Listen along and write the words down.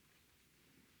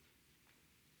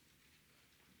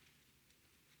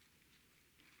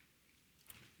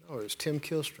Oh, it was Tim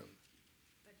Killstrom.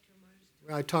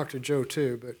 Well, I talked to Joe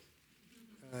too, but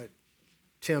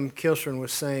Tim Killstrom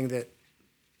was saying that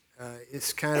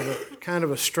it's kind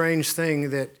of a strange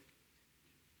thing that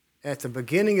at the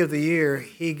beginning of the year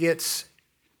he gets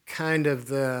kind of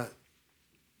the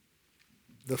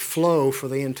flow for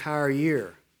the entire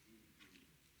year,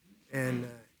 and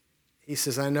he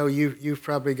says, "I know you've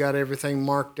probably got everything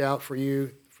marked out for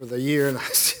you for the year," and I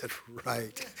said,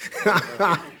 "Right."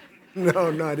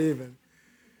 No, not even.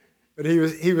 But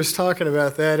he was talking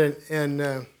about that,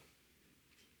 and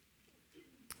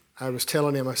I was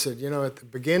telling him, I said, at the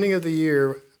beginning of the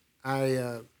year,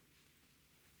 I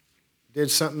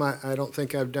did something I don't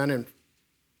think I've done in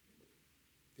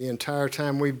the entire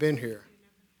time we've been here.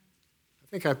 I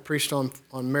think I preached on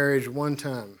marriage one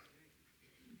time,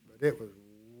 but it was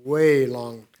way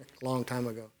long time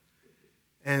ago.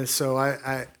 And so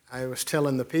I was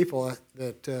telling the people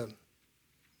that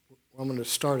I'm going to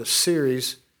start a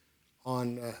series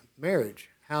on marriage,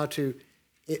 how to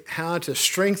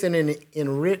strengthen and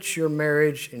enrich your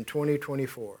marriage in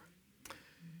 2024.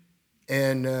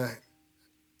 And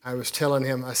I was telling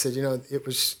him, I said, it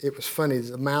was funny,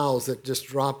 the mouths that just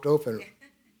dropped open.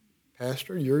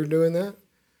 Pastor, you're doing that?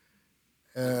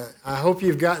 I hope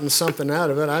you've gotten something out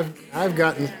of it. I've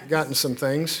gotten some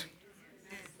things.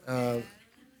 But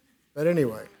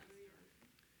anyway,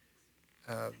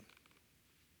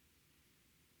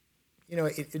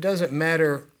 it doesn't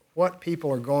matter what people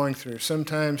are going through.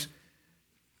 Sometimes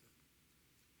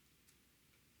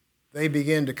they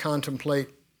begin to contemplate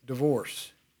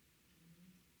divorce,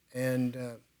 and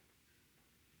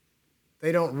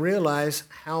they don't realize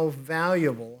how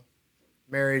valuable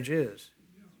marriage is.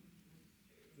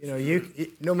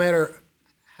 No matter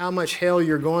how much hell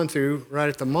you're going through right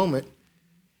at the moment,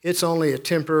 it's only a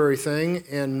temporary thing.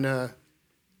 And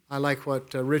I like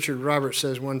what Richard Roberts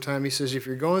says one time. He says, if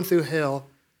you're going through hell,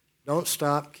 don't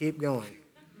stop, keep going.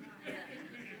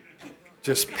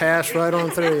 Just pass right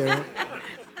on through,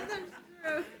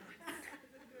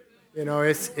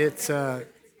 It's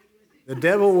the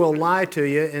devil will lie to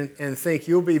you and think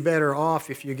you'll be better off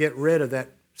if you get rid of that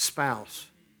spouse.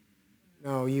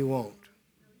 No, you won't.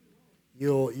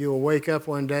 You'll wake up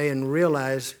one day and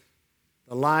realize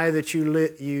the lie that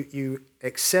you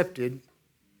accepted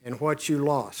and what you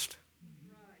lost.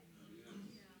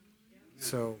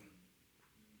 So,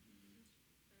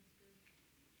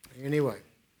 anyway.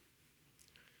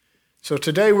 So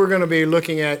today we're going to be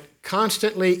looking at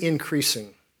constantly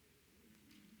increasing.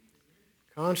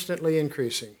 Constantly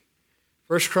increasing.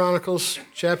 1 Chronicles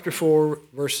chapter 4,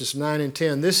 verses 9 and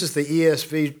 10. This is the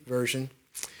ESV version.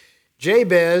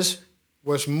 Jabez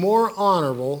was more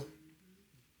honorable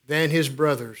than his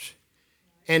brothers,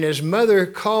 and his mother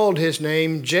called his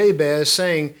name Jabez,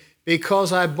 saying,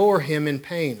 because I bore him in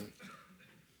pain.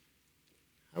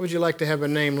 How would you like to have a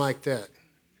name like that?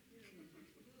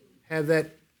 Have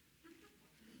that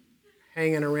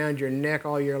hanging around your neck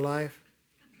all your life?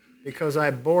 Because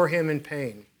I bore him in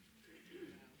pain.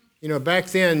 Back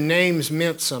then, names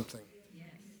meant something.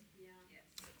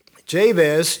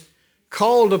 Jabez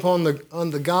called on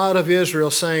the God of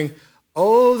Israel, saying,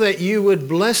 oh, that you would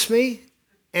bless me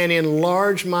and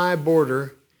enlarge my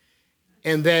border,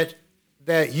 and that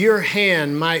your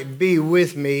hand might be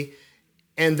with me,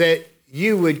 and that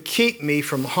you would keep me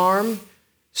from harm,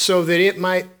 so that it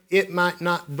might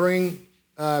not bring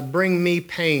me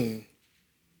pain.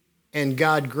 And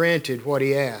God granted what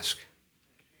he asked.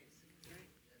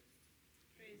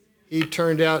 He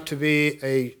turned out to be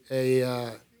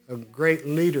a great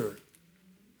leader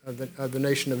of the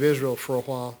nation of Israel for a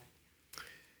while.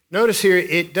 Notice here,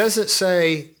 it doesn't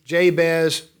say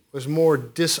Jabez was more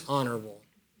dishonorable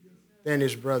than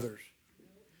his brothers.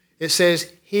 It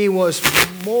says he was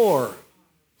more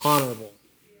honorable.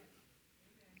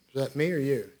 Is that me or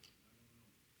you?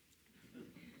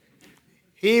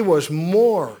 He was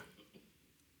more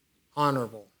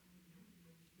honorable.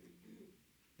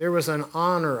 There was an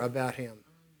honor about him.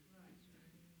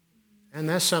 And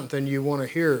that's something you want to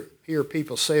hear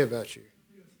people say about you.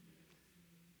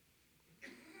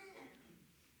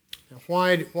 Now,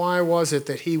 why was it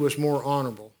that he was more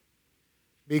honorable?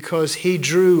 Because he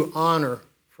drew honor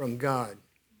from God.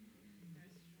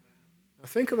 Now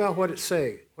think about what he's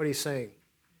saying.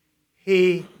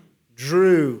 He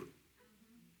drew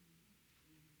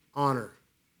honor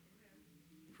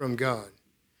from God.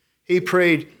 He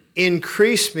prayed,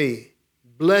 increase me,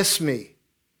 bless me.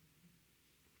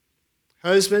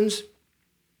 Husbands,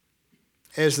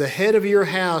 as the head of your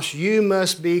house, you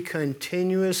must be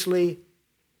continuously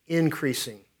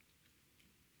increasing.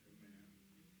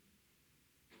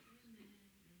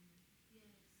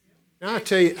 Now I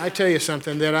tell you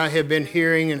something that I have been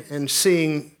hearing and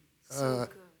seeing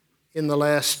in the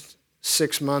last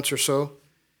 6 months or so.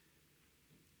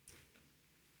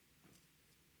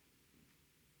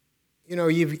 You know,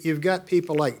 you've got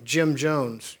people like Jim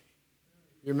Jones.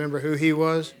 You remember who he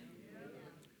was?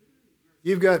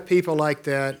 You've got people like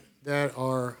that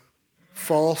are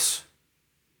false.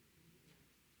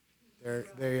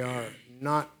 They are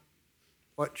not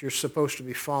what you're supposed to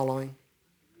be following.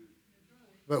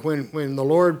 But when the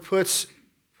Lord puts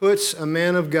a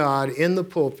man of God in the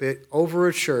pulpit over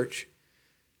a church,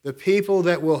 the people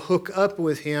that will hook up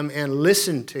with him and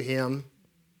listen to him,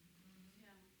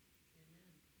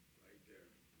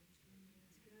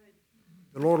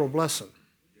 the Lord will bless them.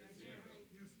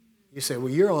 You say, well,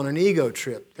 you're on an ego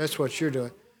trip. That's what you're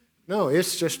doing. No,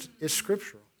 it's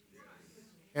scriptural.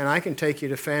 And I can take you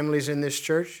to families in this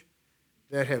church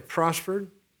that have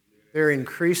prospered. They're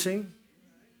increasing.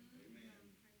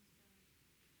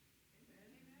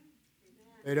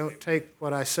 They don't take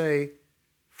what I say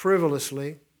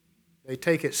frivolously. They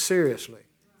take it seriously.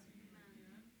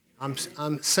 I'm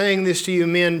saying this to you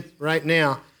men right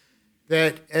now,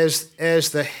 that as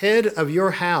the head of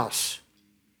your house,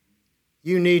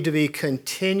 you need to be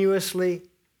continuously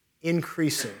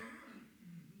increasing.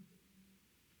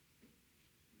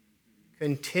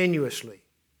 Continuously.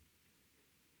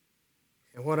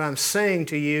 And what I'm saying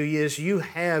to you is you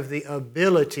have the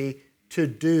ability to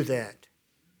do that.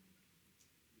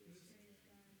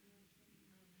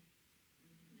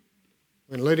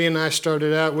 When Lydia and I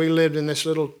started out, we lived in this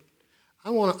little.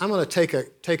 I'm going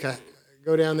to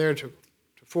go down there to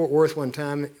Fort Worth one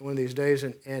time, one of these days,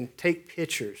 and take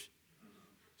pictures,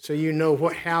 so you know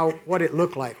what it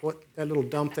looked like, what that little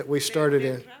dump that we started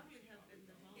in.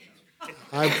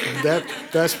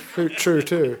 That's true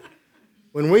too.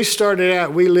 When we started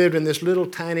out, we lived in this little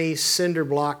tiny cinder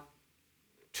block,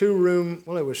 2-room.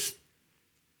 Well, it was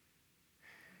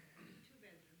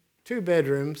 2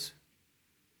 bedrooms.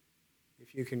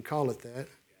 If you can call it that,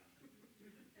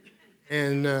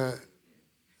 and a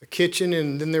kitchen,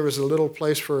 and then there was a little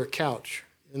place for a couch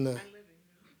in the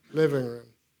living room.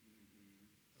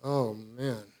 Oh,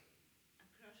 man.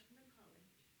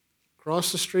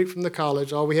 Across the street from the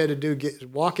college, all we had to do is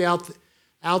walk out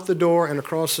the door and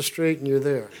across the street, and you're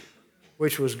there,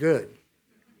 which was good.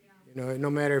 You know, no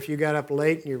matter if you got up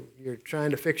late and you're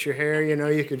trying to fix your hair, you know,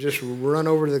 you could just run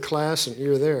over to the class and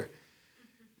you're there.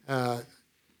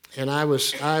 And I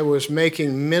was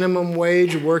making minimum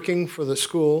wage working for the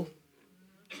school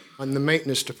on the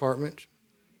maintenance department.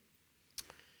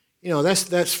 You know,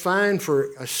 that's fine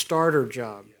for a starter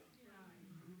job.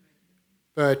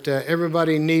 But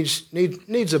everybody needs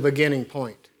a beginning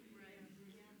point.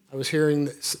 I was hearing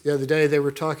this the other day, they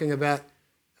were talking about,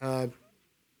 I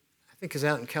think it's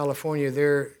out in California,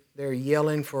 they're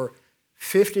yelling for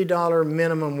 $50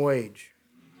 minimum wage.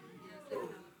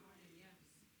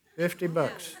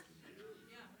 $50.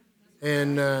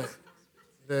 And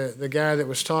the guy that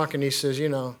was talking, he says, you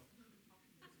know,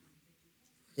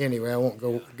 anyway, I won't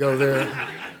go there.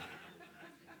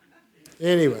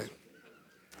 Anyway.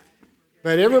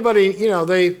 But everybody, you know,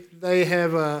 they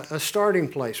have a starting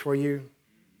place where you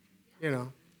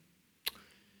know.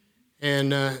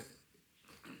 And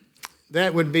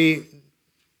that would be,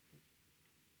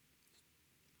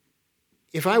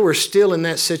 if I were still in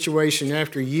that situation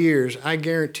after years, I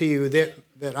guarantee you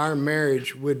that our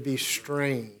marriage would be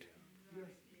strained.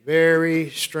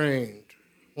 Very strained.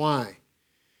 Why?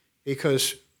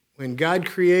 Because when God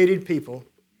created people,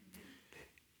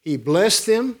 He blessed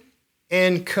them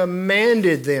and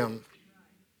commanded them.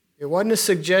 It wasn't a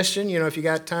suggestion, you know, if you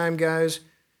got time, guys,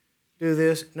 do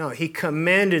this. No, He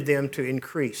commanded them to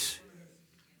increase.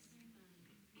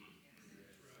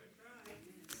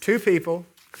 2 people,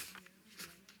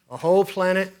 a whole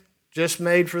planet just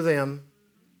made for them,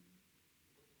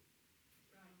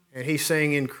 and He's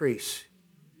saying increase.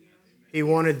 He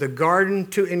wanted the garden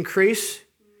to increase.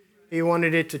 He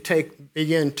wanted it to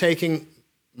begin taking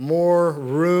more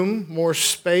room, more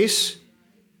space.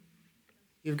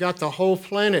 You've got the whole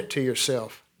planet to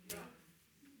yourself.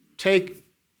 Take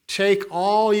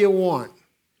all you want.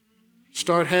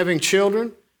 Start having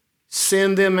children.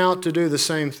 Send them out to do the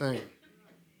same thing.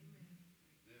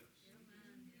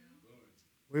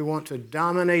 We want to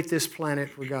dominate this planet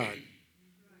for God.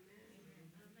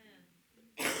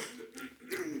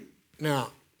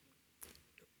 Now,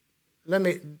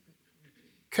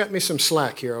 cut me some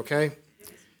slack here, okay?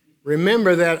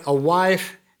 Remember that a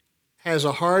wife has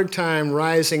a hard time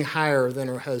rising higher than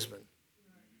her husband.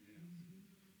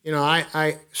 You know,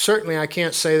 I certainly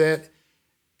can't say that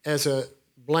as a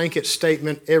blanket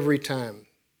statement every time.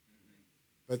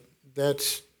 But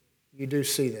you do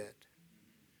see that.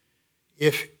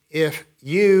 If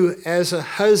you, as a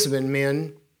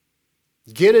husbandman,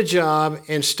 get a job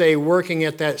and stay working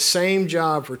at that same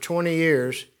job for 20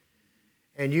 years,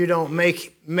 and you don't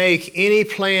make any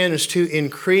plans to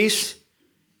increase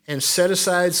and set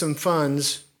aside some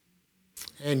funds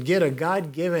and get a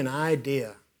God-given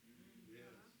idea.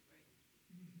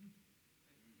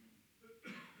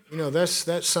 You know,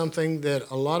 that's something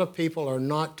that a lot of people are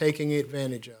not taking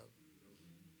advantage of.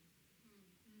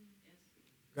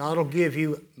 God will give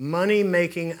you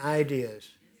money-making ideas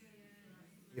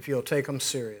if you'll take them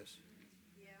serious.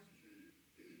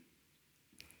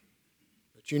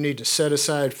 But you need to set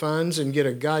aside funds and get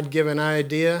a God-given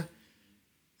idea.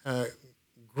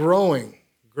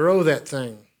 Grow that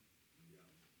thing.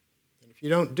 And if you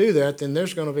don't do that, then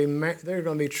there's going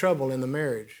to be trouble in the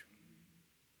marriage.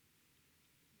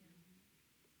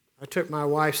 I took my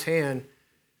wife's hand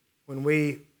when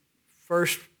we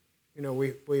first,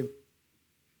 we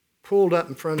pulled up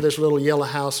in front of this little yellow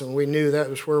house, and we knew that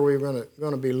was where we were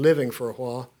going to be living for a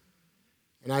while.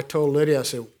 And I told Lydia, I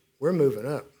said, we're moving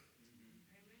up.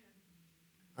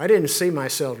 I didn't see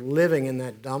myself living in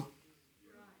that dump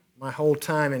my whole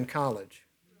time in college.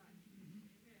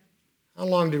 How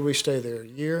long did we stay there? A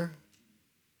year,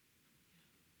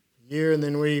 and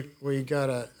then we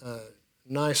got a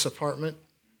nice apartment.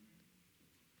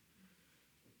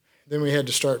 Then we had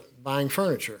to start buying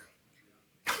furniture.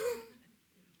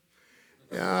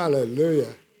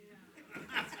 Hallelujah.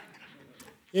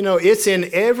 You know, it's in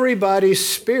everybody's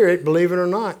spirit, believe it or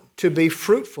not, to be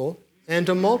fruitful and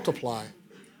to multiply.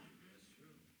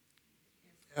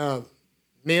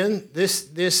 Men,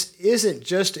 this isn't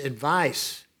just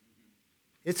advice.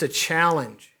 It's a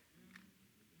challenge.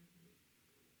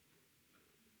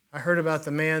 I heard about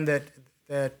the man that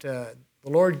the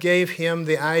Lord gave him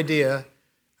the idea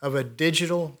of a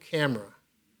digital camera.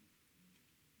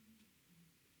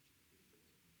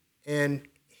 And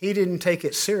he didn't take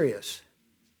it serious.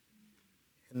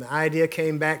 And the idea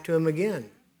came back to him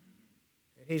again.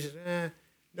 And he said,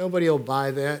 nobody will buy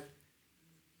that.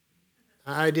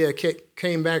 The idea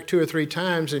came back 2 or 3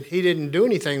 times, and he didn't do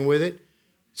anything with it.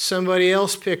 Somebody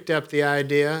else picked up the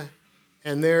idea,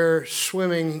 and they're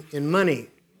swimming in money.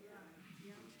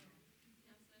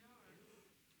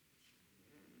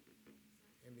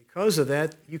 And because of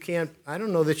that, I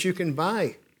don't know that you can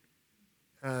buy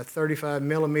 35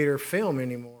 millimeter film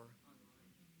anymore.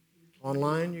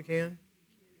 Online you can.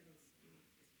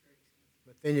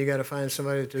 But then you got to find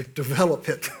somebody to develop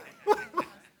it.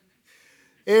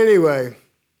 Anyway,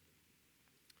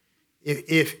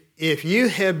 if you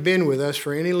have been with us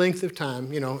for any length of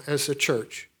time, as a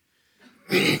church,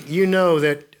 you know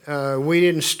that we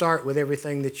didn't start with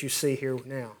everything that you see here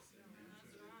now.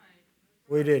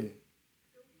 We didn't.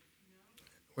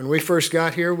 When we first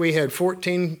got here, we had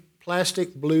 14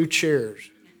 plastic blue chairs.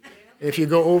 And if you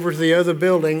go over to the other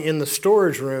building in the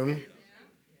storage room,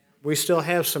 we still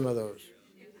have some of those.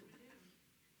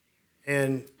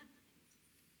 And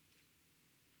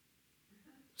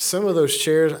some of those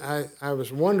chairs, I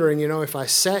was wondering, if I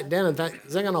sat down, is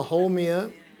that going to hold me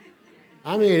up?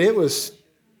 I mean, it was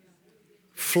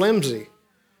flimsy.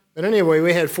 But anyway,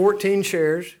 we had 14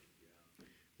 chairs.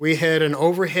 We had an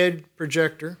overhead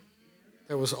projector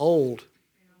that was old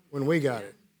when we got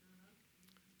it.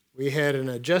 We had an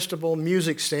adjustable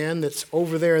music stand that's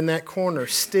over there in that corner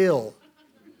still.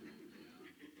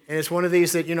 And it's one of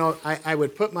these that, I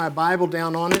would put my Bible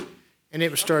down on it, and it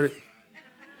would started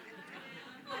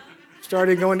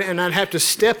going down, and I'd have to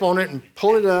step on it and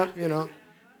pull it up,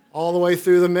 all the way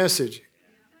through the message.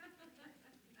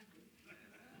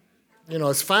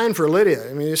 It's fine for Lydia.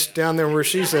 I mean, it's down there where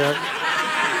she's at.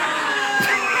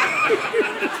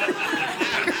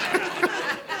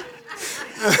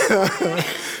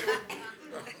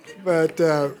 But,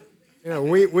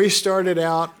 we started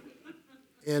out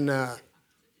in, where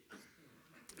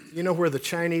the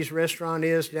Chinese restaurant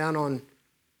is down on,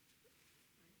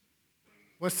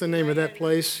 what's the name of that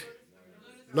place?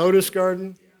 Lotus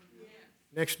Garden.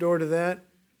 Next door to that,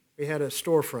 we had a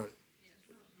storefront.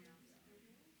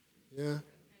 Yeah.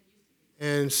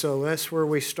 And so that's where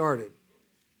we started.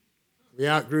 We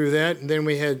outgrew that, and then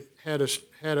we had a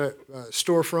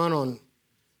storefront on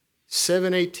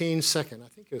 718 2nd. I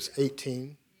think it was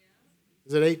 18.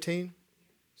 Is it 18?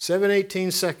 718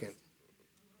 2nd.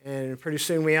 And pretty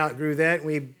soon we outgrew that.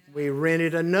 We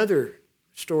rented another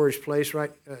storage place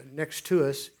right next to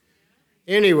us.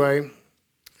 Anyway,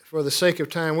 for the sake of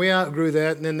time, we outgrew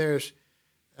that, and then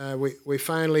we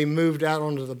finally moved out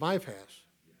onto the bypass.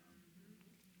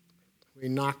 We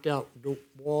knocked out the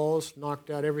walls, knocked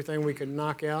out everything we could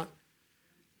knock out,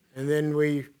 and then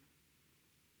we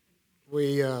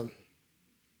we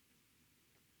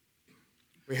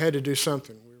had to do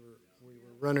something. We were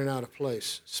running out of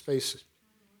spaces.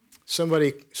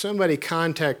 Somebody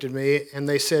contacted me, and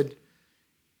they said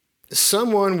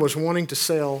someone was wanting to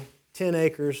sell 10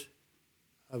 acres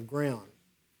of ground.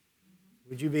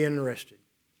 Would you be interested?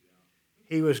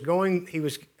 He was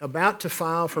about to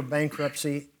file for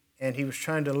bankruptcy, and he was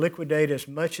trying to liquidate as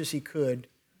much as he could.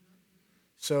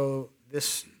 So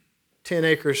this 10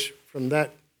 acres from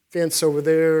that fence over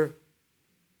there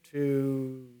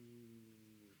to...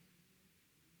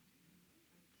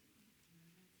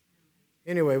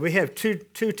 Anyway, we have two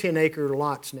 10-acre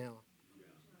lots now.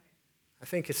 I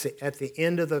think it's at the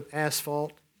end of the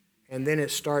asphalt, and then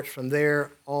it starts from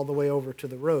there all the way over to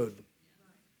the road.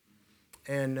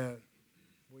 And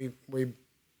we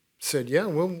said, yeah,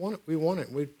 we want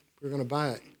it. We're going to buy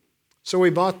it. So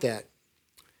we bought that.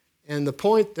 And the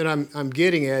point that I'm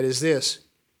getting at is this.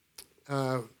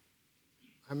 I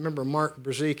remember Mark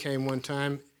Brzee came one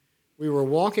time. We were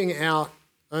walking out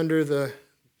under the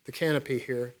canopy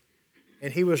here,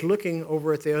 and he was looking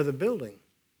over at the other building.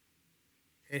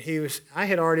 And I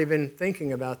had already been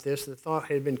thinking about this. The thought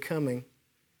had been coming.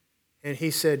 And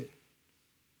he said,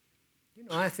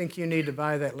 I think you need to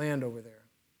buy that land over there.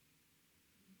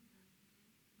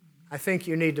 I think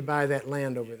you need to buy that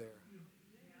land over there.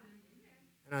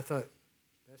 And I thought,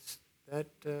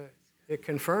 it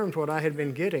confirmed what I had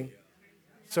been getting.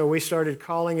 So we started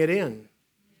calling it in.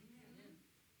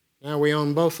 Now we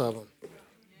own both of them.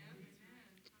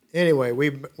 Anyway,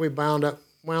 we wound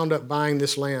up buying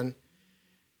this land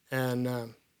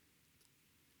and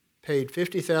paid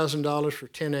 $50,000 for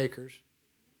 10 acres.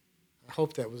 I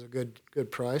hope that was a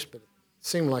good price, but it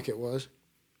seemed like it was.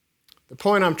 The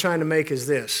point I'm trying to make is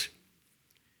this.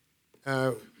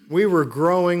 We were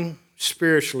growing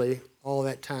spiritually all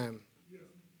that time,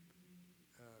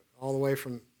 all the way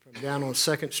from down on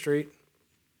 2nd Street.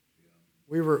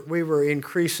 We were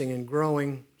increasing and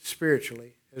growing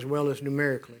spiritually as well as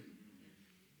numerically.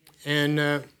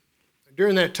 And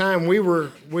during that time, we were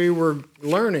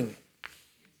learning.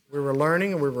 We were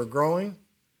learning and we were growing.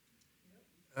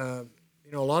 A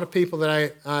lot of people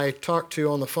that I talked to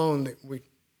on the phone,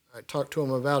 I talked to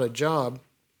them about a job,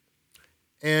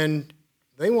 and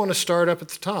they want to start up at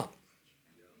the top.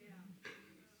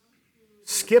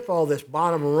 Skip all this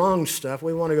bottom rung stuff.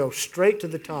 We want to go straight to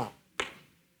the top.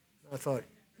 I thought,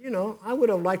 I would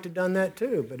have liked to have done that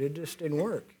too, but it just didn't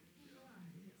work.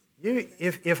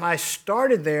 If I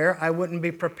started there, I wouldn't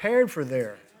be prepared for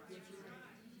there.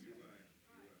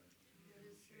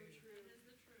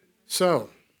 So,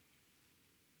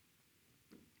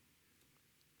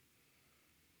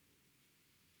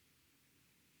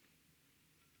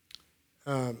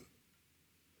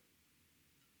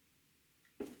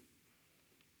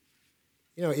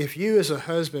 if you as a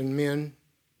husband, men,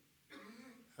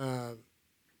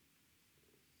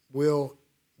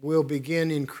 will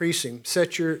begin increasing,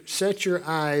 set your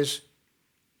eyes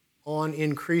on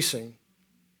increasing.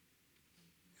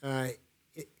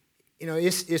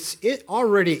 It's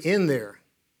already in there.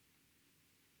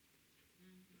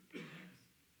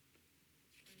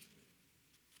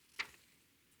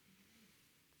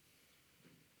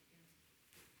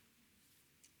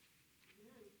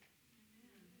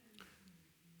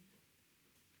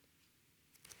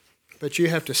 But you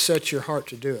have to set your heart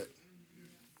to do it.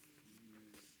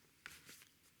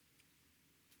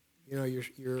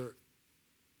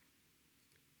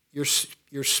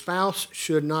 Your spouse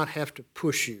should not have to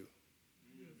push you.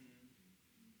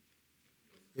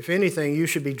 If anything, you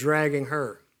should be dragging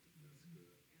her.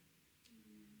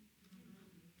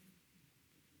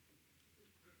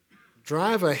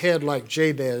 Drive ahead like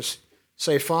Jabez.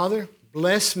 Say, Father,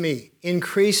 bless me,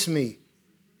 increase me,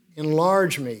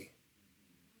 enlarge me.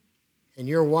 And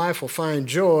your wife will find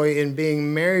joy in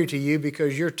being married to you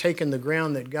because you're taking the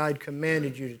ground that God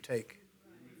commanded you to take.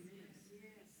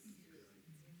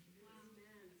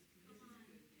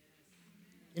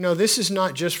 This is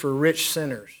not just for rich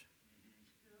sinners.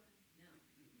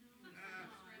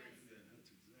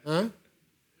 Huh?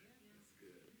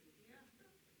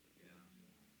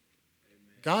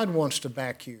 God wants to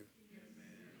back you.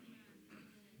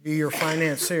 Be your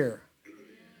financier.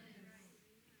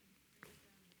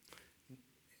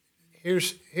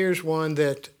 Here's one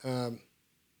that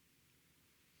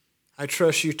I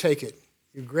trust you take it.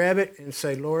 You grab it and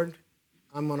say, Lord,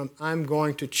 I'm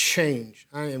going to change.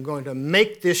 I am going to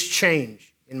make this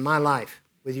change in my life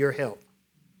with your help.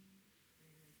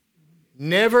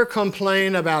 Never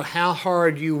complain about how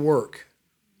hard you work.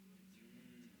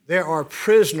 There are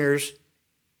prisoners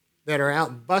that are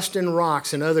out busting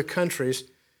rocks in other countries.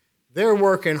 They're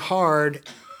working hard,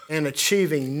 and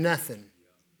achieving nothing.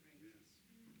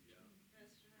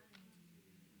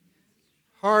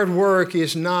 Hard work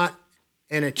is not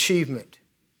an achievement.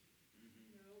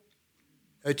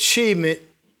 Achievement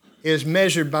is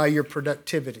measured by your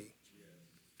productivity.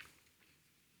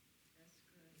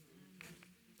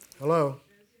 Hello?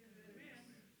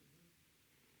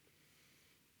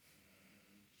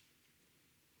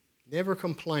 Never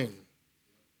complain.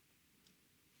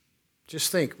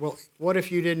 Just think, well, what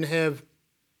if you didn't have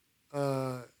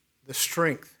the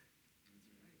strength?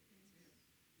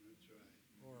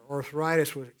 Or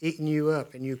arthritis was eating you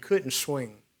up and you couldn't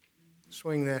swing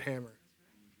that hammer.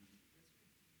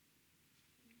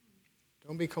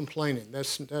 Don't be complaining.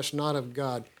 That's not of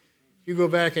God. You go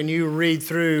back and you read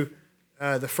through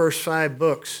the first 5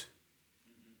 books,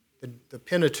 the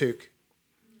Pentateuch,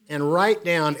 and write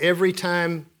down every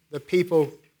time the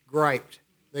people griped,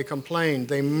 they complained,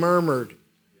 they murmured.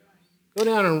 Go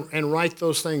down and write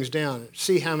those things down.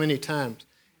 See how many times.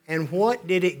 And what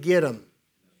did it get them?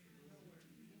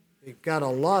 It got a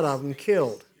lot of them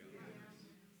killed.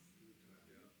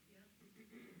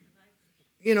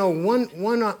 You know,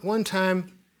 one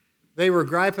time they were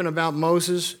griping about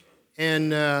Moses,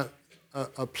 and a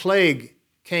plague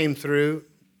came through,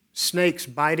 snakes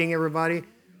biting everybody,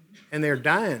 and they're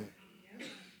dying.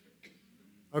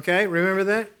 Okay, remember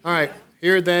that? All right,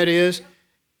 here that is.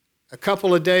 A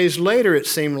couple of days later, it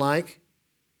seemed like,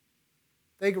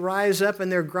 they rise up and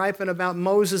they're griping about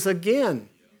Moses again.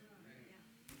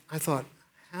 I thought,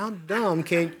 how dumb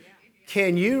do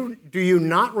you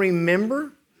not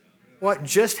remember what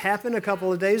just happened a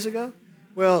couple of days ago?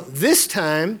 Well, this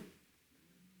time,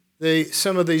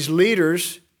 some of these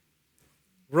leaders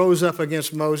rose up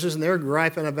against Moses and they're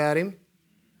griping about him.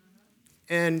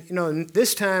 And, you know,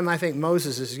 this time I think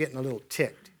Moses is getting a little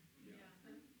ticked.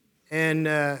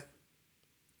 And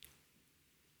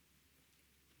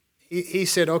he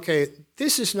said, okay,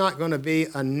 this is not going to be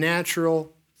a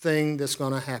natural thing that's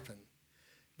going to happen.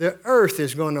 The earth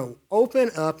is going to open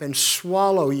up and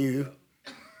swallow you.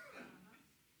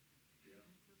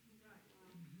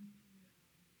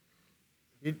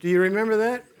 Do you remember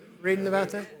that? Reading about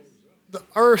that? The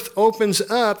earth opens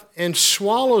up and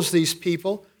swallows these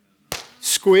people.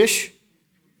 Squish.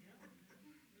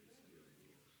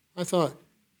 I thought,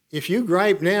 if you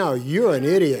gripe now, you're an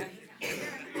idiot.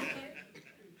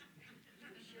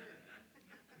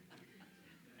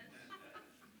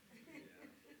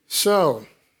 So,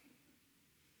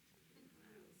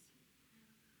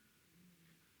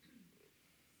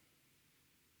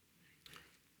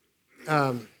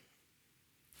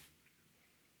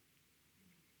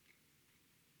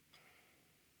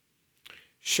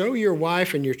 show your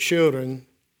wife and your children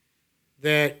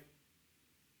that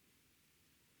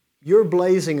you're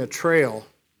blazing a trail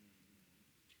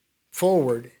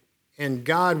forward, and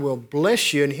God will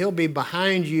bless you, and He'll be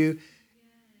behind you,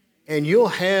 and you'll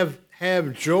have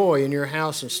joy in your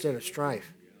house instead of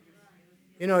strife.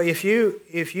 You know, if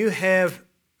you have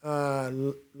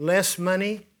less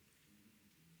money,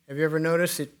 have you ever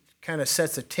noticed it kind of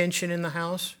sets a tension in the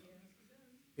house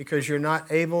because you're not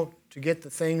able to get the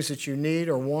things that you need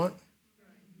or want?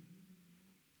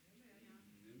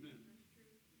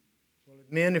 Well,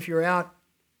 men, if you're out,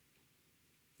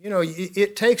 you know,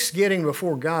 it takes getting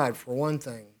before God, for one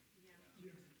thing,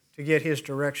 to get His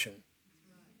direction.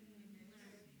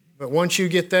 But once you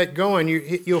get that going,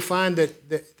 you'll find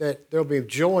that there'll be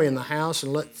joy in the house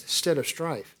instead of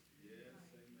strife.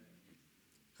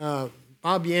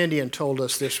 Bob Yandian told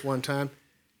us this one time.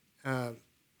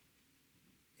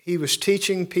 He was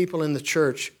teaching people in the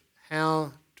church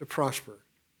how to prosper.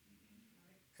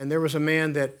 And there was a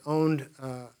man that owned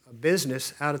a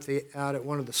business out at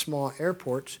one of the small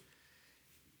airports.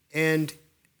 And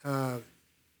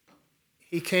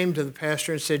he came to the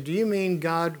pastor and said, "Do you mean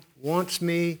God wants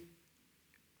my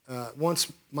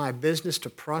business to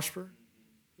prosper?"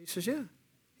 He says, "Yeah,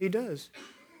 He does."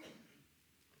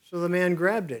 So the man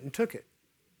grabbed it and took it.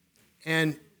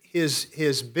 And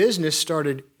his business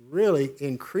started really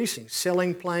increasing,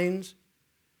 selling planes,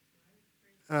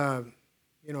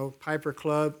 Piper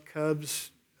Cubs,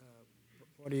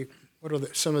 what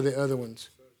are some of the other ones?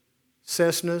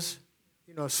 Cessnas,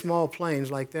 small planes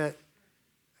like that.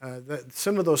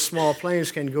 Some of those small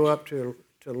planes can go up to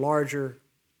larger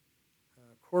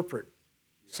corporate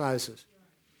sizes.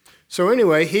 So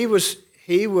anyway, he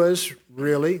was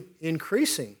really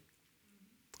increasing.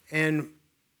 And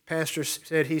pastor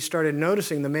said he started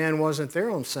noticing the man wasn't there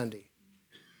on Sunday.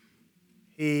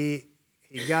 He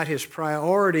got his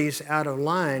priorities out of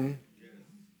line.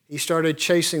 He started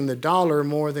chasing the dollar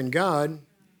more than God,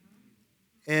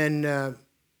 and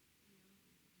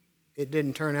it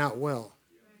didn't turn out well.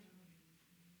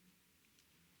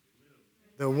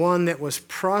 the one that was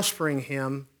prospering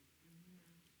him,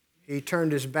 he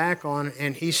turned his back on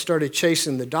and he started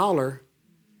chasing the dollar.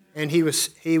 And he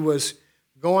was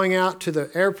going out to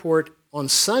the airport on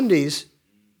Sundays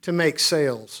to make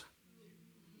sales.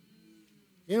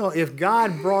 You know, if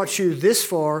God brought you this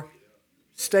far,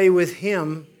 stay with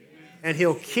him and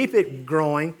he'll keep it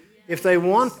growing. If they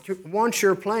want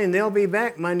your plane, they'll be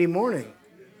back Monday morning.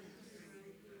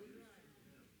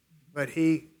 But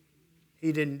he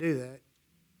didn't do that.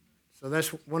 So that's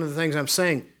one of the things I'm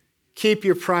saying. Keep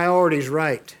your priorities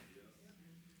right.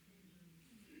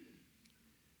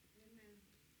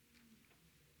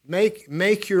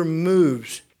 Make your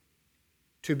moves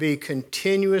to be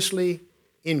continuously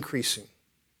increasing.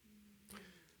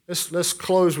 Let's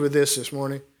close with this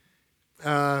morning.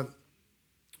 Now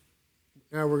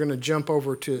we're going to jump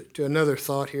over to another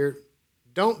thought here.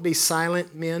 Don't be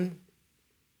silent, men.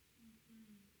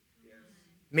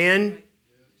 Men?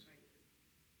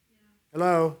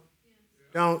 Hello?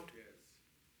 Don't.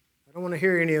 I don't want to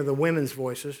hear any of the women's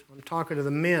voices. I'm talking to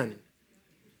the men.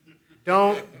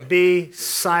 Don't be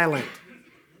silent.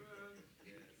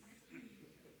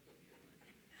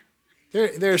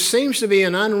 There seems to be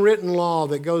an unwritten law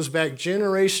that goes back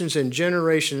generations and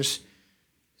generations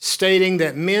stating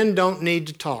that men don't need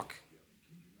to talk.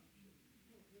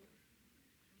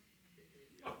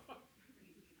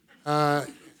 A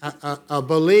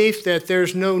belief that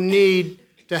there's no need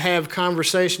to have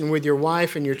conversation with your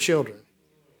wife and your children.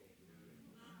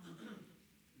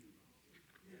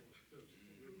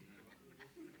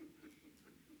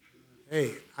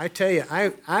 Hey, I tell you,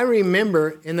 I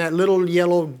remember in that little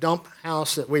yellow dump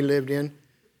house that we lived in,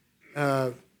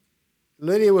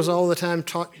 Lydia was all the time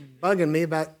bugging me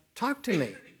about, talk to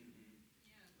me.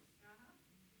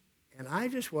 And I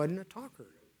just wasn't a talker.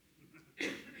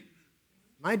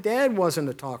 My dad wasn't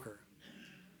a talker.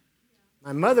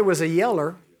 My mother was a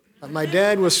yeller, but my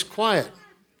dad was quiet.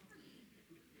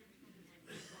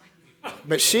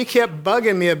 But she kept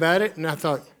bugging me about it, and I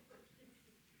thought,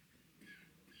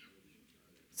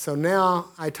 so now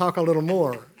I talk a little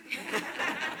more.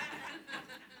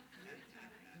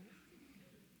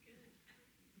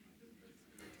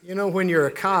 You know, when you're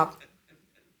a cop,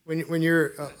 when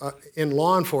you're in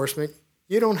law enforcement,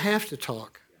 you don't have to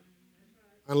talk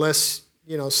unless,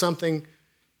 you know, something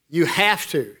you have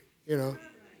to, you know.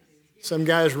 Some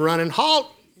guy's running,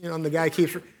 halt, you know, and the guy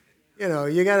keeps, you know,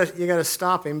 you gotta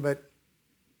stop him, but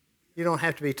you don't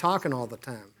have to be talking all the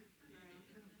time.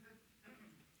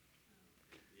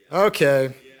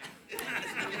 Okay.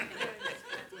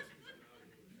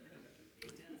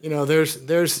 You know, there's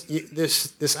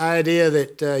this idea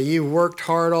that you worked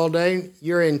hard all day.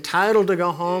 You're entitled to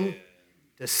go home,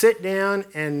 to sit down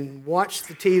and watch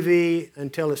the TV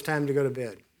until it's time to go to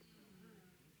bed.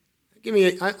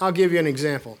 I'll give you an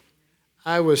example.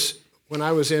 When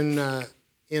I was in the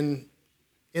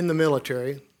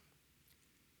military.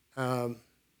 I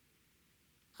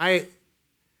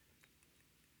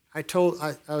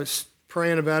was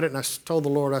praying about it, and I told the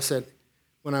Lord, I said,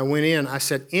 when I went in, I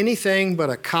said, anything but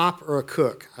a cop or a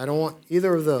cook. I don't want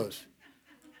either of those.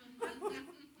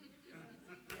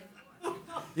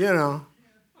 You know,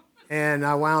 and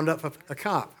I wound up a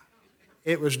cop.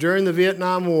 It was during the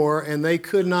Vietnam War, and they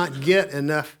could not get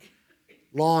enough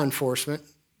law enforcement,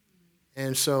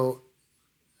 and so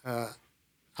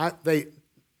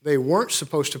they weren't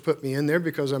supposed to put me in there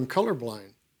because I'm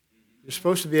colorblind. You're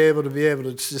supposed to be able to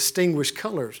distinguish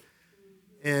colors,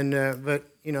 and but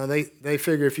you know they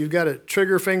figure if you've got a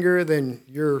trigger finger, then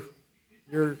you're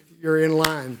in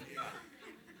line.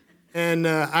 And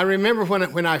I remember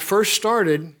when I first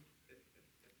started,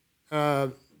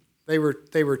 they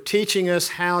were teaching us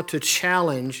how to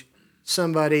challenge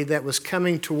somebody that was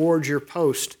coming towards your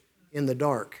post in the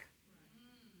dark.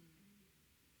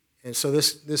 And so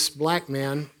this black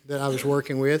man that I was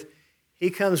working with, he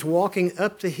comes walking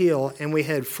up the hill, and we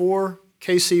had 4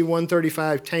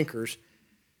 KC-135 tankers.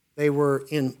 They were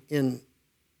in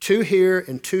 2 here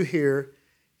and 2 here,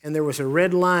 and there was a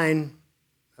red line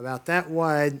about that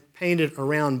wide painted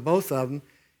around both of them,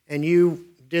 and you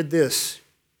did this.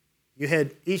 You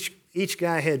had each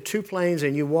guy had 2 planes,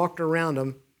 and you walked around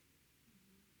them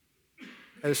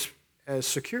as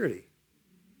security.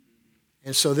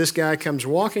 And so this guy comes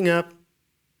walking up.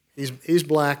 He's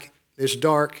black. It's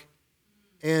dark.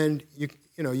 And you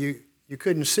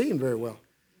couldn't see him very well,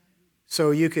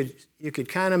 so you could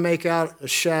kind of make out a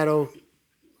shadow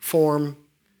form.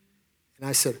 And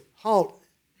I said, "Halt!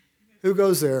 Who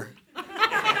goes there?"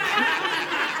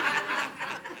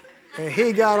 And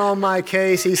he got on my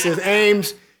case. He says,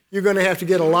 "Ames, you're going to have to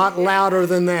get a lot louder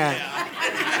than that."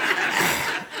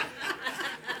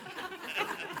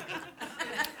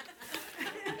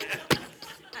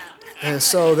 And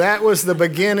so that was the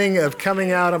beginning of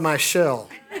coming out of my shell.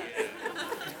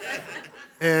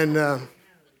 And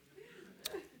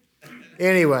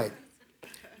anyway,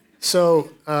 so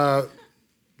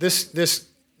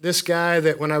this guy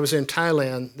that when I was in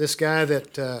Thailand, this guy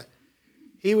that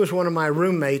he was one of my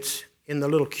roommates in the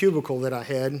little cubicle that I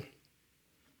had,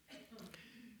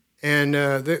 and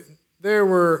there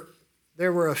were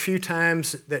a few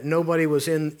times that nobody was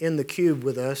in the cube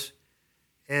with us,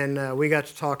 and we got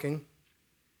to talking,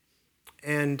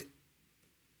 and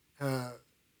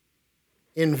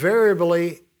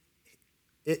invariably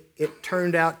it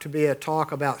turned out to be a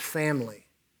talk about family.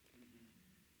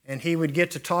 And he would get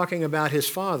to talking about his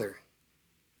father.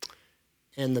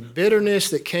 And the bitterness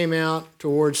that came out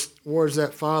towards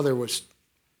that father was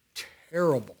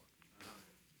terrible.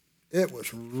 It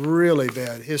was really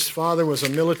bad. His father was a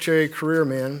military career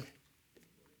man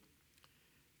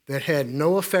that had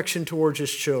no affection towards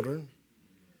his children,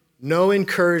 no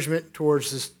encouragement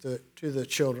towards to the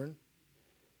children,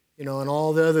 and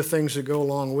all the other things that go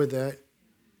along with that.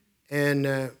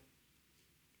 And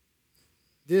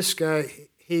this guy,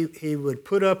 he would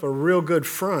put up a real good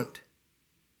front,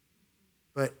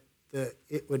 but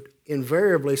it would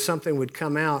invariably something would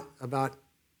come out about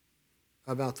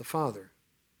the father,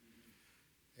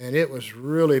 and it was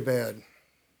really bad.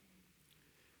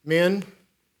 Men,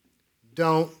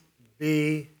 don't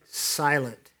be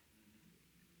silent.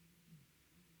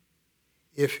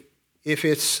 If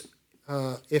it's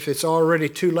already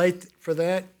too late for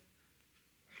that,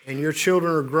 and your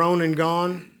children are grown and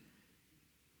gone,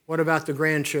 what about the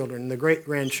grandchildren, the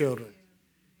great-grandchildren?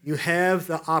 You have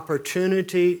the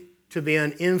opportunity to be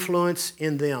an influence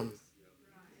in them.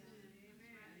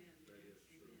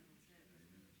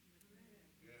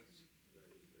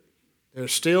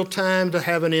 There's still time to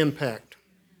have an impact.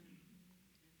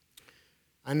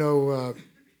 I know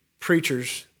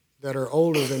preachers that are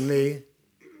older than me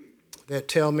that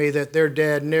tell me that their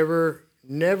dad never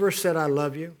said, "I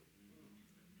love you,"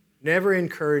 never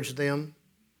encouraged them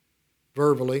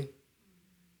verbally,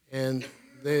 and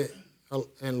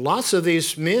lots of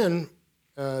these men,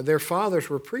 their fathers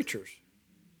were preachers.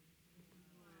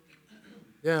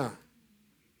 Yeah,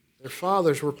 their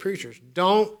fathers were preachers.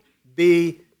 Don't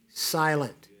be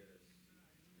silent.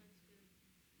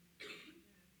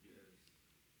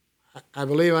 I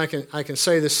believe I can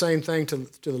say the same thing to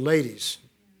the ladies.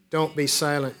 Don't be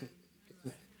silent.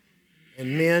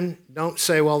 And men, don't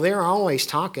say, "Well, they're always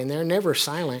talking. They're never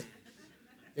silent."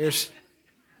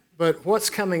 But what's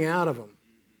coming out of them?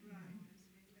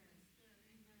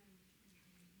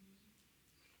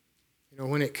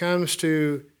 When it comes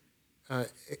to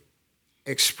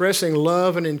expressing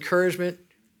love and encouragement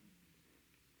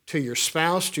to your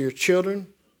spouse, to your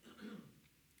children,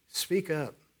 speak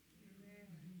up.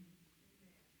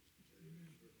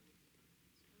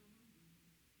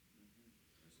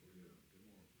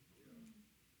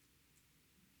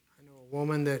 I know a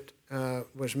woman that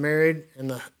was married,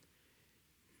 and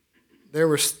there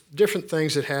were different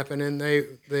things that happened, and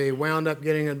they wound up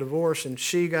getting a divorce, and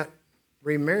she got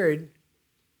remarried,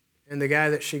 and the guy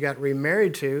that she got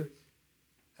remarried to,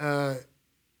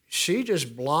 she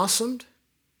just blossomed.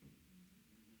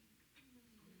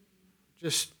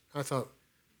 I thought,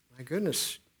 my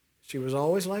goodness, she was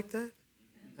always like that?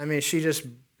 I mean, she just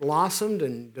blossomed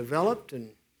and developed,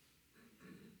 and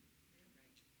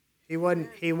he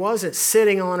wasn't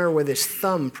sitting on her with his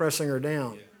thumb pressing her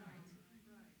down.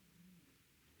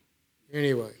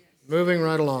 Anyway, moving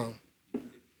right along.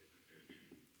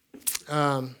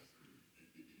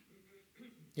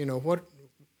 What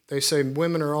they say,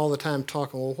 women are all the time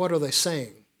talking. Well, what are they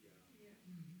saying?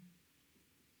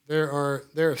 There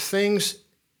are things,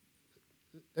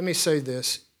 let me say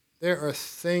this, there are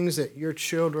things that your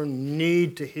children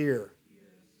need to hear.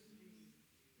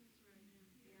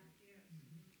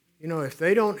 If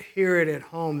they don't hear it at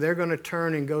home, they're going to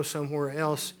turn and go somewhere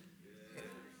else,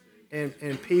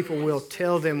 and people will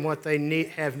tell them what they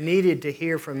have needed to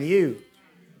hear from you.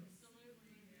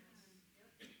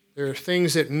 There are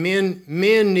things that men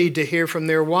need to hear from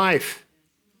their wife.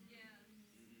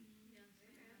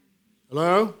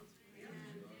 Hello?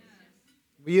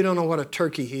 Well, you don't know what a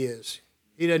turkey he is.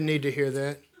 He doesn't need to hear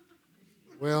that.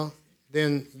 Well,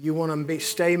 then you want to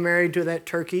stay married to that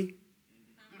turkey?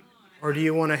 Or do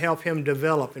you want to help him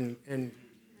develop and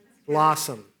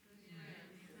blossom?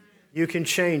 You can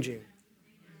change him.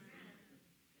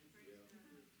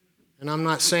 And I'm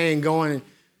not saying going and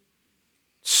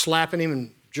slapping him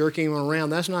and jerking him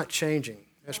around. That's not changing.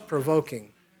 That's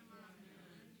provoking.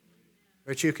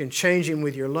 But you can change him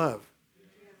with your love.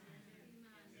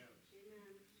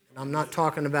 And I'm not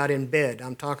talking about in bed.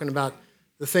 I'm talking about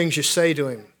the things you say to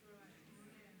him.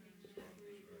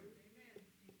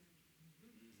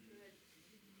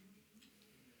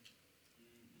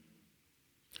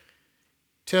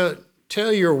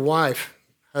 Tell your wife,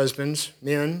 husbands,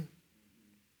 men,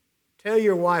 tell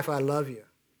your wife I love you.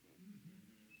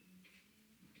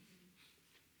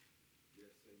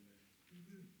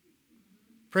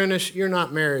 Prentice, you're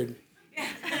not married.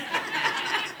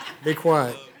 Be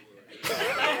quiet.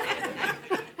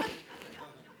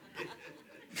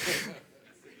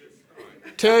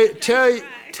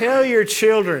 Tell your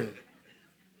children.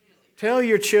 Tell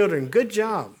your children, good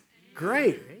job.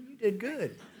 Great. You did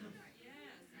good.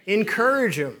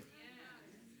 Encourage them.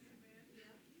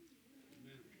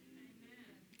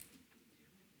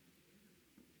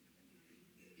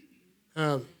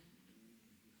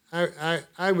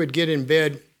 I would get in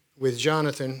bed with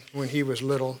Jonathan when he was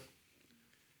little.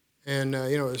 And,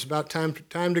 it was about time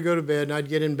to go to bed, and I'd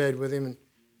get in bed with him, and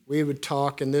we would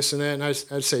talk and this and that. And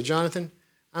I'd say, Jonathan,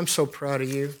 I'm so proud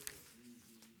of you.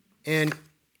 And,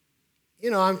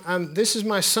 this is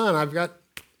my son.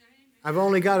 I've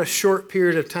only got a short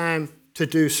period of time to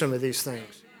do some of these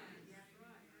things.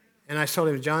 And I told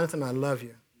him, Jonathan, I love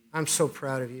you. I'm so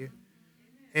proud of you.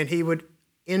 And he would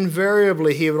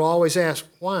always ask,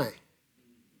 why?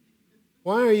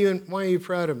 Why are you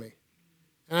proud of me?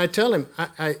 And I tell him,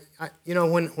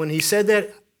 when he said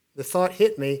that, the thought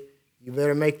hit me, you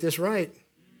better make this right.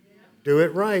 Do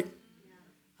it right.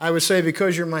 I would say,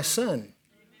 because you're my son.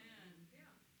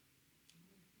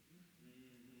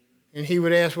 And he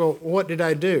would ask, well, what did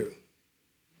I do?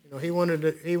 He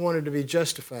wanted to be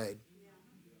justified.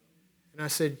 And I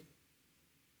said,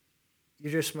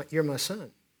 you're my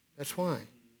son. That's why.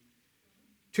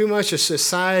 Too much of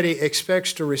society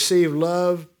expects to receive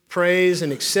love, praise,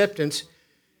 and acceptance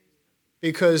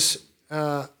because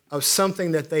of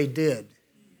something that they did.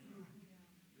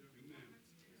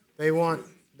 They want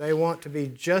to be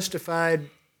justified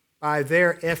by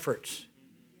their efforts.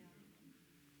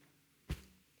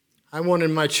 I wanted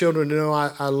my children to know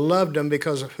I loved them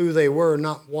because of who they were,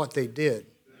 not what they did.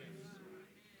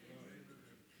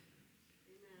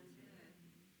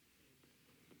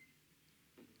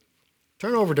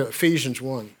 Turn over to Ephesians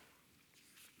 1.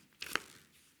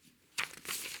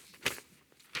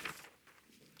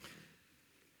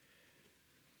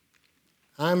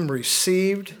 I'm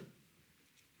received.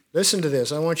 Listen to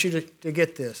this. I want you to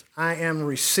get this. I am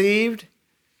received,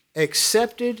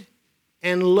 accepted,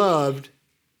 and loved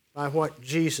by what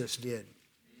Jesus did.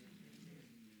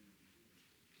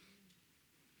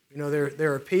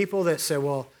 There are people that say,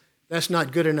 well, that's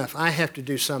not good enough. I have to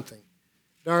do something.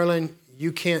 Darling,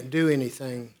 you can't do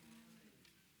anything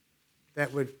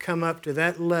that would come up to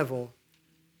that level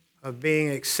of being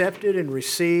accepted and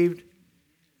received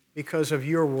because of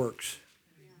your works.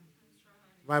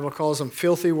 The Bible calls them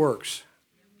filthy works.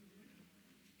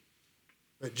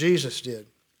 But Jesus did.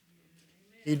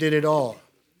 He did it all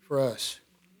for us.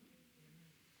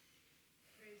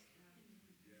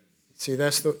 See,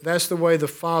 that's the way the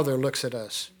Father looks at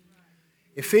us.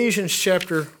 Ephesians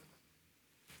chapter,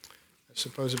 I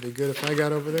suppose it'd be good if I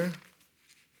got over there.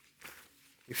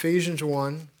 Ephesians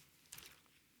 1.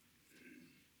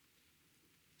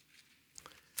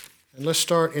 And let's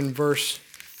start in verse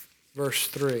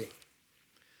 3.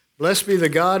 Blessed be the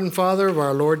God and Father of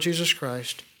our Lord Jesus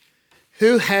Christ,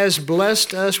 who has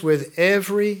blessed us with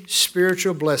every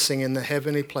spiritual blessing in the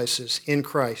heavenly places in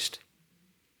Christ,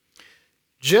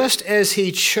 just as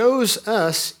he chose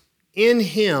us in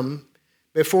him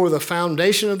before the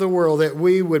foundation of the world, that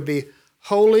we would be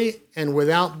holy and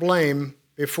without blame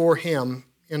before him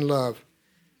in love,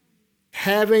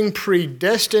 having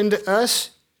predestined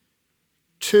us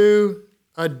to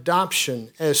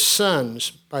adoption as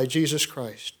sons by Jesus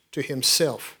Christ to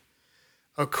himself,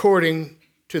 according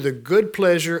to the good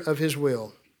pleasure of his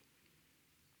will,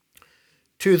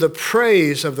 to the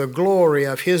praise of the glory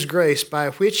of his grace, by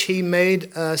which he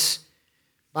made us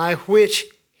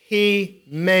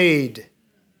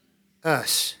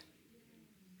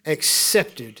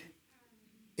accepted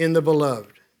in the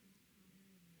beloved.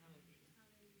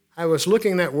 I was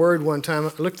looking that word one time.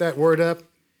 I looked that word up,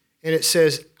 and it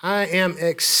says, I am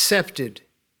accepted.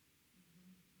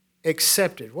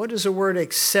 Accepted. What does the word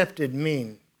accepted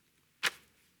mean?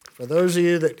 For those of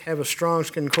you that have a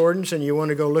Strong's Concordance and you want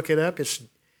to go look it up, it's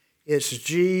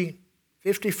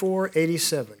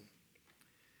G5487.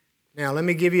 Now, let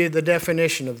me give you the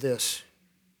definition of this.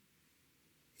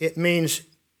 It means,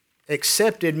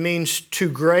 accepted means to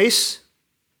grace.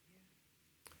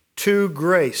 To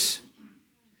grace.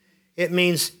 It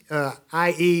means,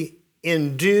 i.e.,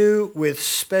 endue with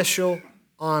special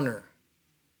honor.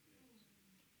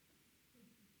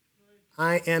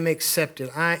 I am accepted.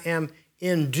 I am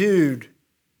endued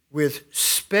with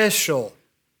special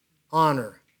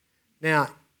honor. Now,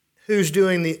 who is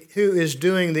doing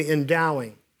the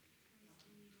endowing?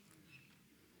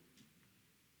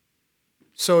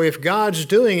 So if God's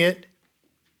doing it,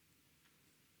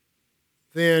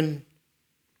 then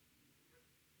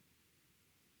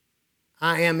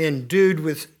I am endued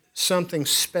with something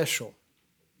special.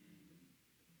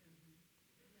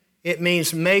 It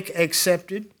means make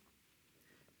accepted,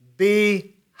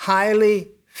 be highly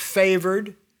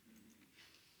favored,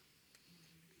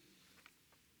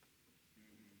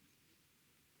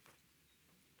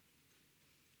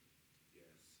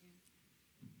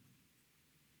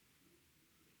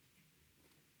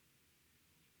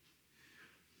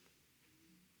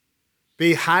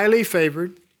 be highly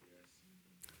favored,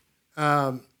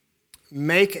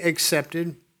 make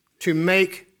accepted, to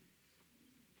make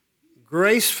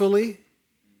gracefully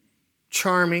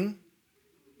charming,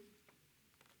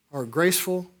 or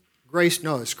graceful,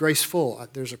 it's graceful.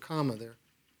 There's a comma there.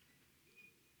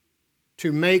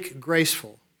 To make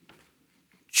graceful,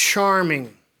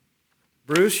 charming.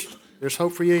 Bruce, there's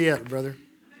hope for you yet, brother.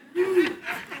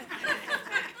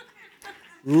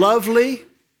 Lovely,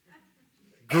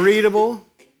 greetable,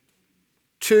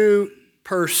 to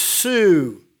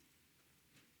pursue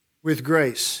with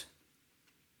grace.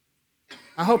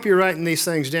 I hope you're writing these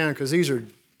things down because these are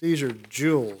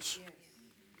jewels.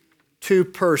 To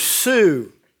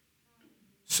pursue.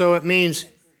 So it means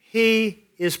he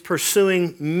is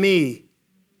pursuing me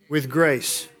with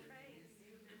grace.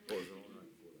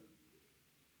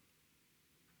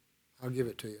 I'll give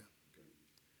it to you.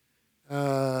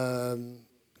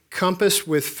 Compass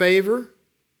with favor.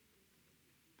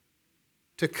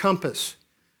 To compass.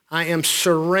 I am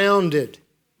surrounded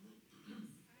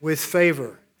with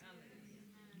favor.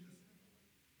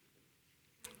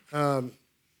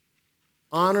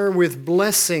 Honor with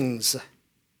blessings. I'm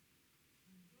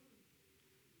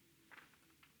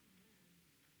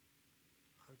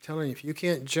telling you, if you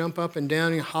can't jump up and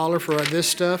down and holler for this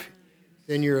stuff,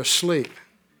 then you're asleep.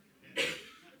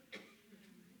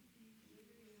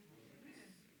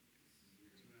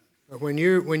 But when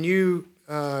you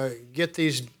get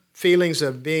these feelings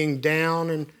of being down,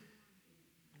 and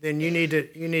then you need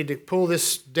to pull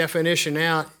this definition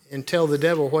out and tell the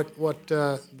devil what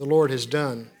the Lord has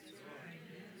done.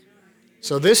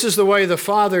 So this is the way the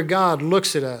Father God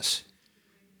looks at us.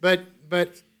 But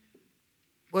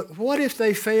what if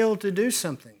they fail to do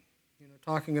something?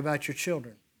 Talking about your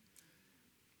children,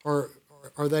 or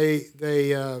they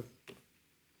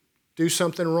do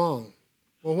something wrong.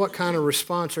 Well, what kind of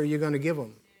response are you going to give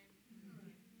them?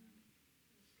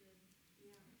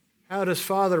 How does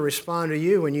Father respond to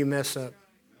you when you mess up?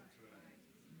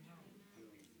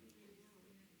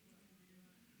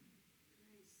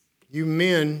 You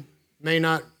men may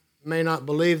not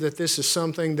believe that this is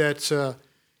something that's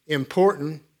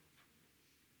important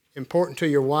to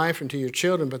your wife and to your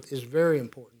children, but it's very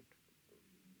important.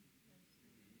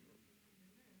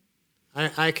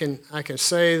 I can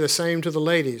say the same to the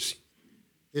ladies.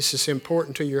 This is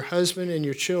important to your husband and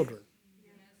your children.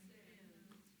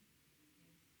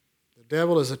 The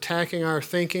devil is attacking our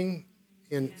thinking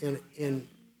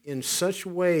in such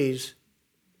ways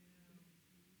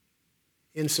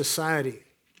in society.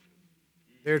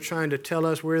 They're trying to tell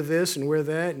us we're this and we're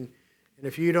that, and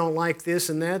if you don't like this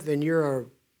and that, then you're a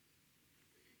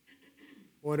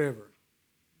whatever.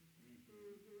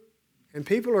 And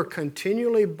people are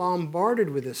continually bombarded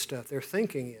with this stuff. Their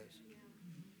thinking is.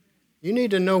 You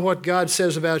need to know what God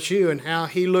says about you and how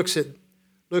He looks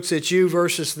at you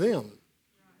versus them.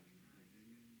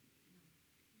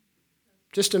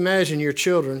 Just imagine your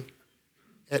children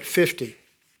at 50.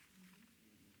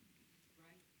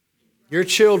 Your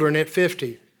children at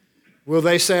 50. Will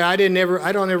they say, I don't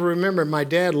ever remember my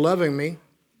dad loving me.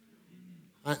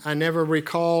 I never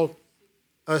recall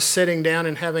us sitting down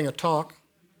and having a talk.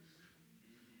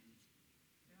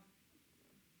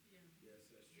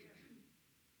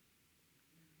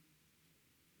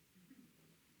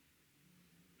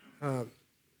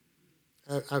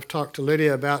 I've talked to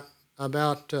Lydia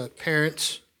about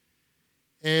parents,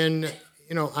 and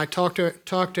I talked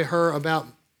to her about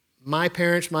my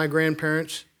parents, my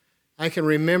grandparents. I can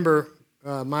remember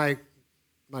my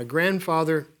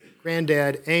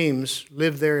granddad Ames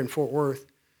lived there in Fort Worth.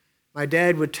 My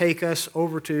dad would take us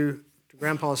over to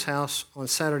Grandpa's house on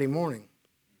Saturday morning.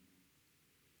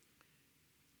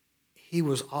 He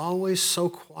was always so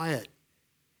quiet.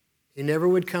 He never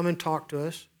would come and talk to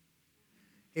us.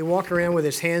 He walked around with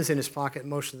his hands in his pocket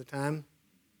most of the time,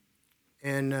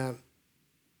 and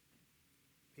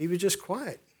he was just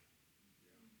quiet.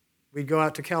 We'd go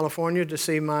out to California to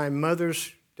see my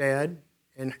mother's dad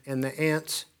and the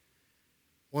aunts.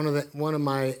 One of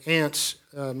my aunts,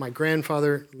 my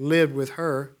grandfather lived with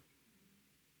her,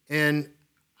 and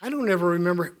I don't ever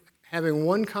remember having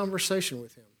one conversation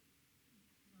with him.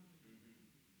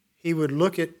 he would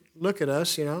look at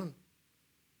us, I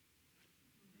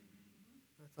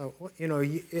thought,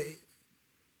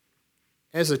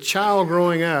 as a child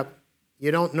growing up,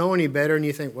 you don't know any better, and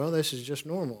you think, well, this is just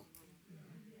normal.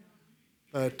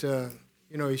 But,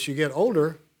 as you get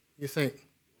older, you think,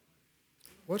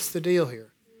 what's the deal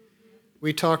here?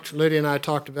 Lydia and I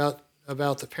talked about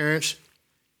the parents,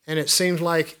 and it seems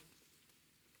like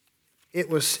it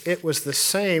was the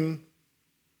same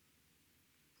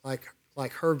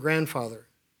like her grandfather.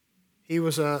 He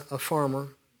was a farmer.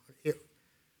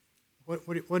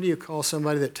 What do you call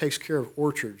somebody that takes care of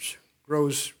orchards,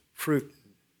 grows fruit?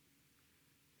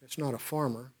 It's not a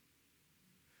farmer.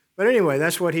 But anyway,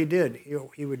 that's what he did.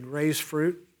 He would raise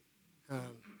fruit. But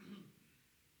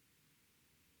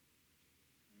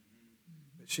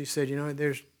she said,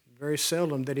 there's very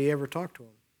seldom that he ever talked to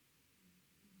them.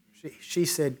 She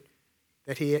said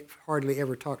that he hardly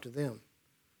ever talked to them.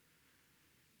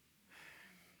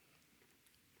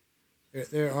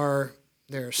 There are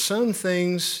some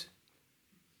things,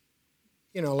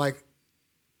 like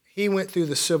he went through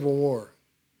the Civil War.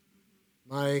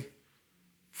 My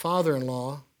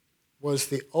father-in-law was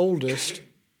the oldest.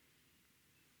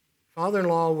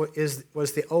 Father-in-law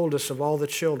was the oldest of all the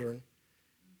children,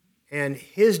 and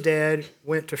his dad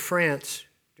went to France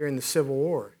during the Civil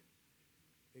War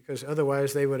because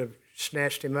otherwise they would have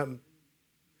snatched him up. And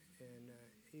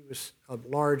he was a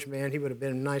large man. He would have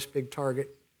been a nice big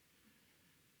target.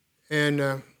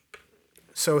 And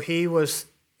so he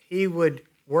would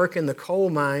work in the coal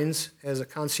mines as a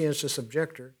conscientious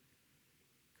objector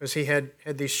because he had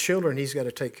these children he's got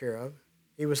to take care of.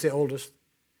 He was the oldest.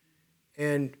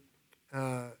 And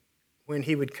when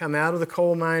he would come out of the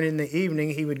coal mine in the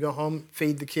evening, he would go home,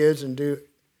 feed the kids, and do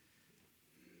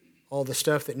all the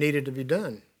stuff that needed to be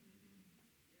done.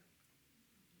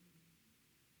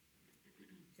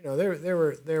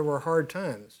 There were hard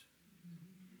times.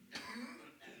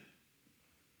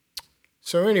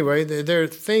 So anyway, there are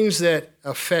things that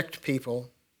affect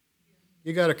people.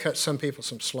 You got to cut some people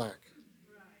some slack,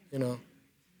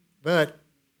 But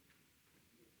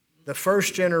the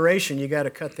first generation, you got to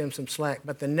cut them some slack.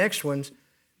 But the next ones,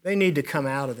 they need to come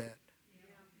out of that.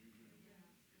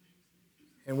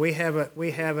 And we have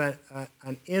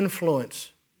an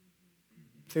influence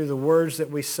through the words that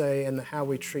we say and how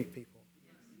we treat people.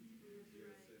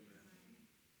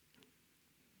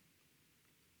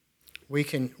 We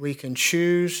can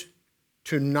choose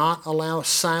to not allow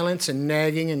silence and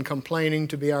nagging and complaining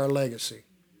to be our legacy.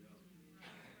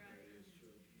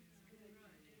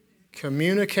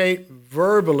 Communicate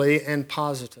verbally and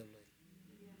positively.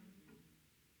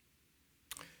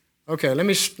 Okay, let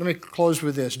me close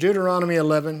with this. Deuteronomy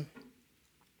 11,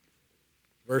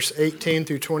 verse 18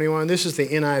 through 21. This is the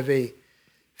NIV.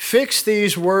 Fix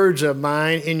these words of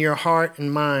mine in your heart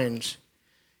and minds.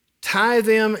 Tie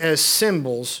them as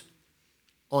symbols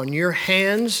on your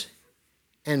hands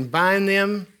and bind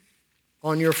them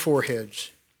on your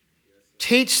foreheads.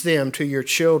 Teach them to your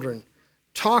children.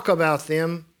 Talk about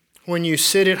them when you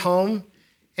sit at home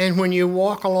and when you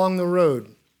walk along the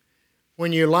road,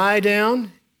 when you lie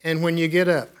down and when you get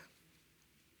up.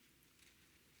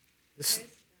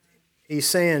 He's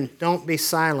saying, don't be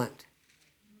silent.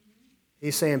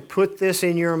 He's saying, put this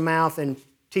in your mouth and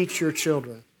teach your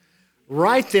children.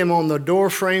 Write them on the door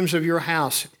frames of your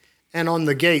house and on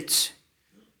the gates,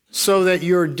 so that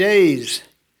your days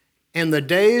and the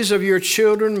days of your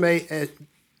children may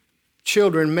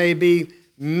be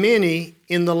many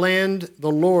in the land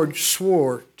the Lord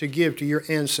swore to give to your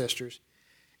ancestors,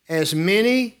 as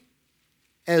many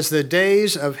as the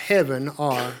days of heaven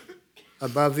are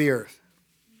above the earth.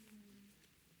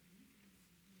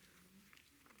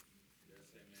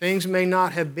 Things may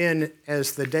not have been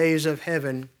as the days of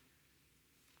heaven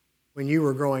when you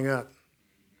were growing up,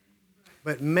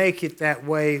 but make it that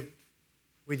way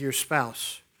with your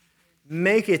spouse.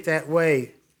 Make it that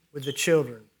way with the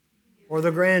children or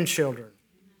the grandchildren.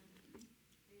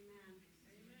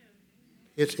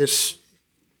 It's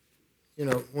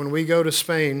when we go to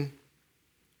Spain,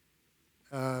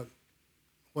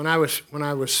 when I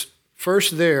was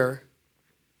first there,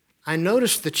 I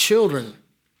noticed the children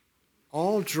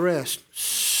all dressed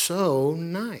so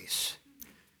nice.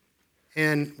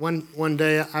 And one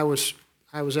day I was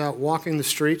out walking the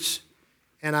streets,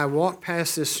 and I walked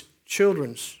past this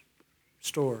children's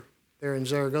store there in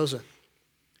Zaragoza.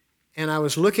 And I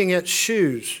was looking at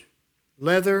shoes,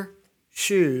 leather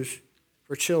shoes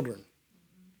for children.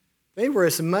 They were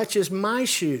as much as my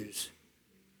shoes.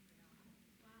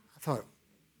 I thought,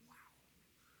 wow.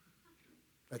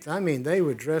 But they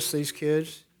would dress these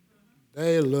kids.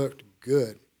 They looked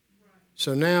good.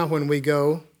 So now when we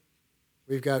go,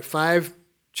 we've got 5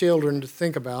 children to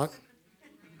think about.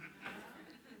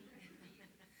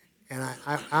 And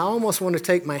I almost want to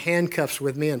take my handcuffs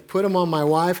with me and put them on my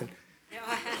wife and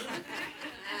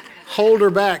hold her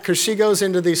back, because she goes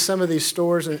into some of these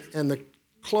stores and the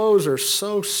clothes are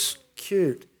so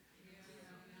cute.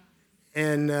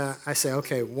 And I say,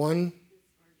 okay, 1,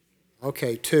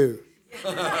 okay, 2.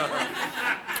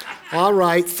 All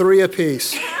right, 3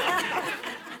 apiece.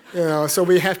 So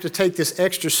we have to take this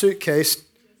extra suitcase.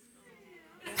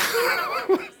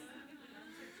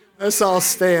 Let's all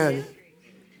stand.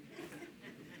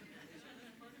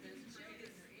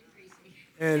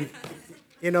 And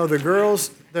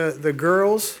the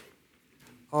girls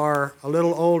are a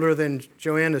little older than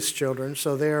Joanna's children,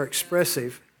 so they are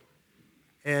expressive,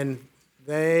 and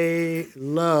they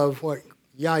love what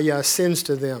Yaya sends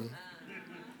to them.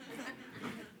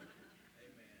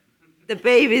 The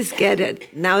babies get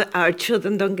it. Now our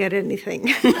children don't get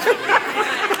anything.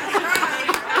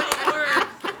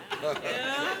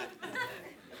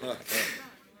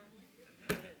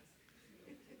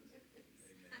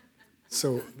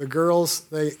 So the girls,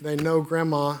 they know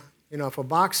Grandma. If a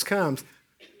box comes,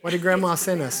 what did Grandma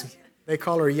send us? They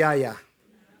call her Yaya.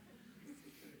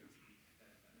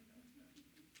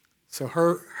 So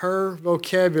her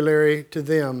vocabulary to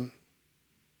them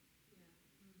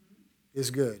is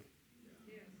good.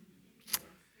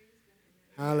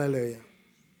 Hallelujah.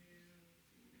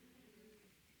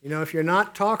 If you're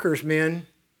not talkers, men,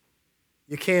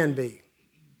 you can be.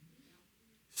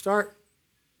 Start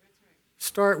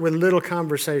with little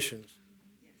conversations.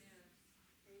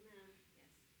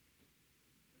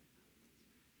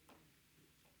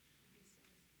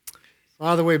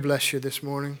 Father, we bless you this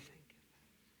morning.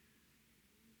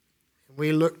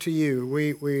 We look to you.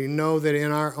 We know that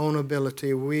in our own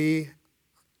ability, we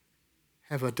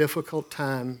have a difficult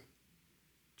time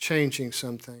changing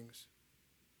some things.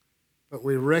 But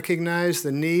we recognize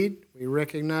the need. We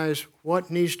recognize what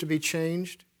needs to be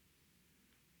changed.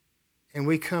 And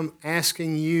we come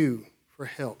asking you for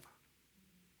help.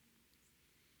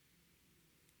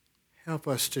 Help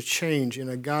us to change in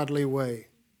a godly way,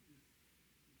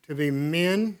 to be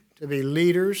men, to be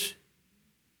leaders,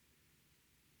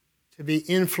 to be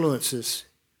influences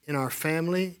in our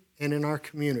family and in our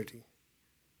community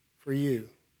for you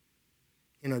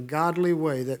in a godly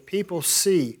way, that people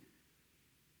see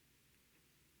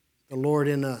the Lord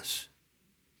in us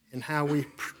and how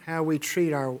we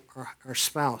treat our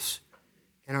spouse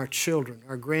and our children,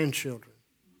 our grandchildren.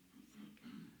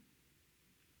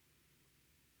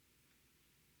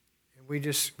 And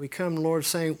we come, Lord,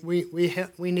 saying we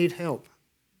need help.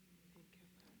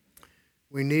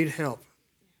 We need help.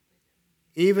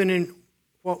 Even in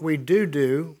what we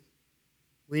do,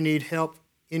 we need help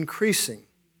increasing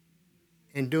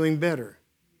and doing better.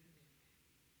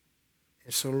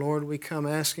 And so, Lord, we come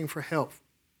asking for help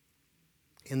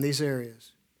in these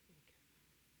areas,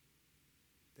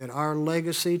 that our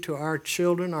legacy to our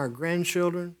children, our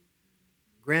grandchildren,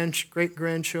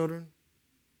 great-grandchildren,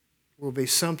 will be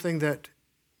something that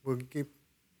will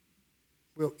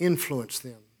influence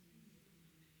them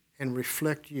and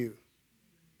reflect you.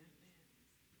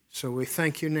 So we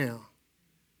thank you now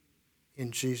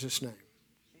in Jesus' name.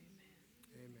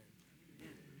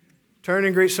 Amen. Turn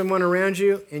and greet someone around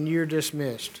you, and you're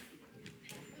dismissed.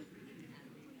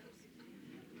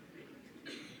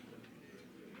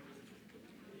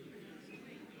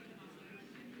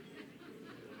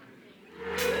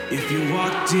 If you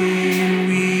walked in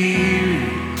weary,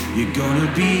 you're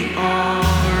gonna be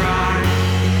alright.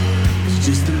 It's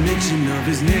just a mention of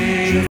his name.